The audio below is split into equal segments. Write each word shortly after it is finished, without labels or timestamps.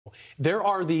There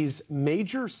are these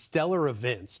major stellar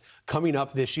events coming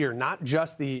up this year, not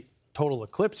just the total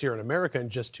eclipse here in America in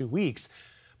just 2 weeks,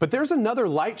 but there's another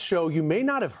light show you may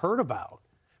not have heard about.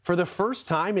 For the first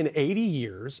time in 80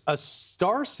 years, a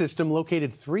star system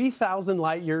located 3,000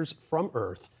 light years from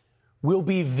Earth will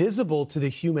be visible to the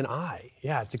human eye.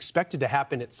 Yeah, it's expected to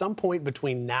happen at some point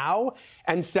between now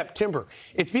and September.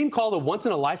 It's being called a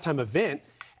once-in-a-lifetime event,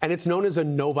 and it's known as a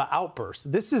nova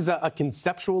outburst. This is a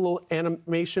conceptual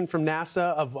animation from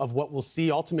NASA of what we'll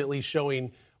see, ultimately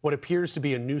showing what appears to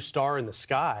be a new star in the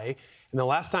sky. And the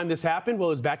last time this happened, well,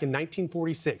 it was back in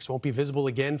 1946. Won't be visible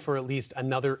again for at least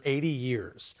another 80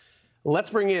 years. Let's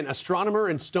bring in astronomer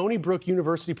and Stony Brook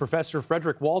University professor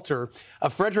Frederick Walter.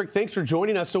 Frederick, thanks for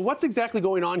joining us. So what's exactly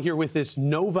going on here with this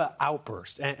nova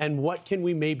outburst, and what can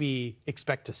we maybe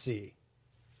expect to see?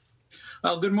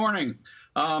 Well, good morning.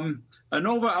 A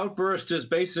nova outburst is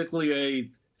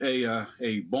basically a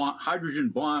hydrogen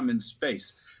bomb in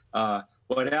space.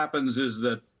 What happens is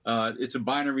that it's a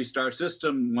binary star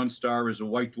system. One star is a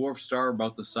white dwarf star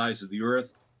about the size of the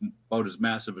Earth, about as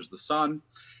massive as the sun,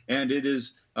 and it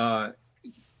is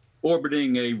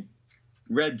orbiting a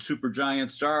red supergiant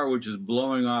star, which is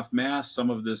blowing off mass. Some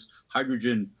of this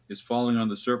hydrogen is falling on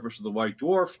the surface of the white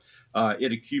dwarf.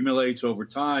 It accumulates over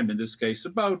time. In this case,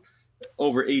 about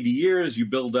over 80 years, you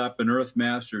build up an Earth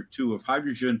mass or two of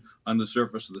hydrogen on the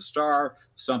surface of the star.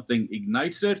 Something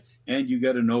ignites it, and you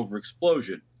get a nova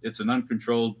explosion. It's an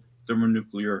uncontrolled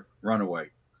thermonuclear runaway.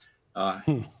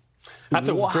 That's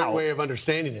a great way of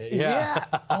understanding it. Yeah.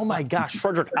 Oh, my gosh.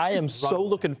 Frederick, I am so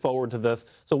looking forward to this.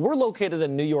 So we're located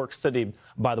in New York City,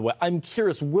 by the way. I'm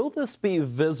curious, will this be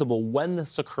visible when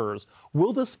this occurs?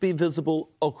 Will this be visible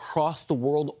across the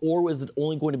world, or is it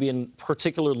only going to be in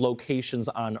particular locations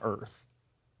on Earth?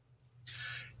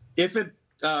 If it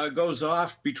goes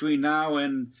off between now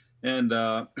and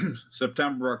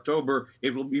September, October,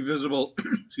 it will be visible,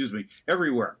 excuse me,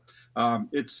 everywhere.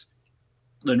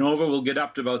 The nova will get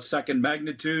up to about second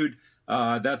magnitude.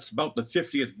 That's about the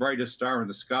 50th brightest star in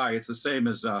the sky. It's the same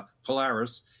as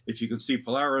Polaris. If you can see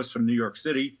Polaris from New York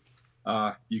City,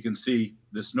 you can see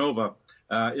this nova.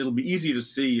 It'll be easy to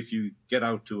see if you get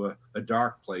out to a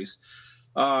dark place.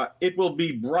 It will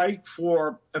be bright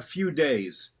for a few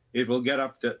days. It will get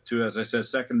up to, as I said,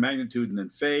 second magnitude and then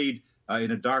fade. In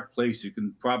a dark place, you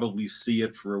can probably see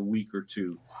it for a week or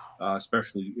two,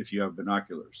 especially if you have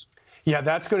binoculars. Yeah,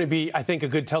 that's going to be, I think, a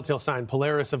good telltale sign.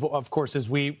 Polaris, of course, as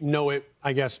we know it,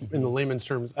 I guess, in the layman's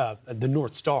terms, the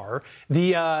North Star.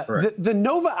 The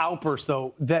nova outburst,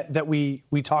 though, that we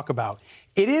talk about,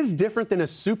 it is different than a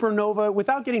supernova.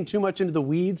 Without getting too much into the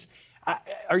weeds,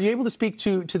 are you able to speak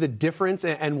to the difference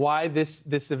and why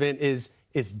this event is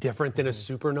different than a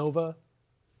supernova?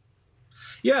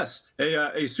 Yes,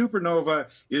 a supernova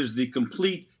is the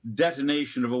complete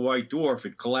detonation of a white dwarf.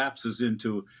 It collapses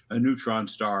into a neutron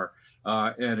star,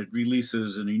 and it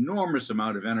releases an enormous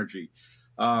amount of energy.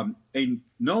 A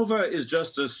nova is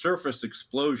just a surface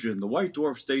explosion. The white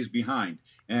dwarf stays behind,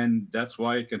 and that's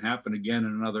why it can happen again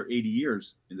in another 80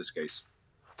 years in this case.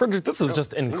 Frederick, this is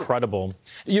just incredible.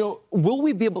 Will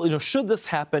we be able, should this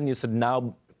happen, you said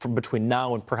now, from between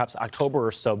now and perhaps October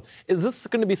or so, is this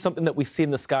going to be something that we see in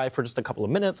the sky for just a couple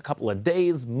of minutes, a couple of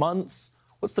days, months?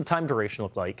 What's the time duration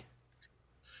look like?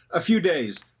 A few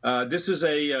days. This is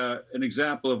an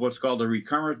example of what's called a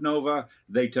recurrent nova.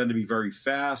 They tend to be very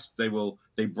fast.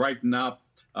 They brighten up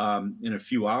in a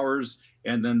few hours,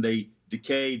 and then they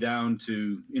decay down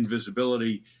to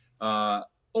invisibility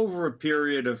over a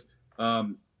period of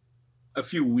a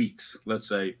few weeks, let's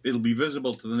say. It'll be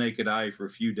visible to the naked eye for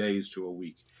a few days to a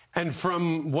week. And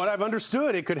from what I've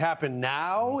understood, it could happen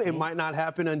now. It might not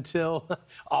happen until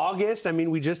August. I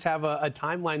mean, we just have a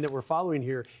timeline that we're following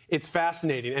here. It's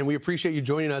fascinating, and we appreciate you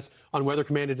joining us on Weather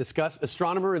Command to discuss.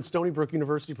 Astronomer and Stony Brook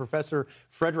University professor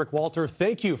Frederick Walter,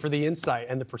 thank you for the insight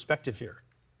and the perspective here.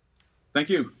 Thank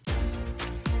you.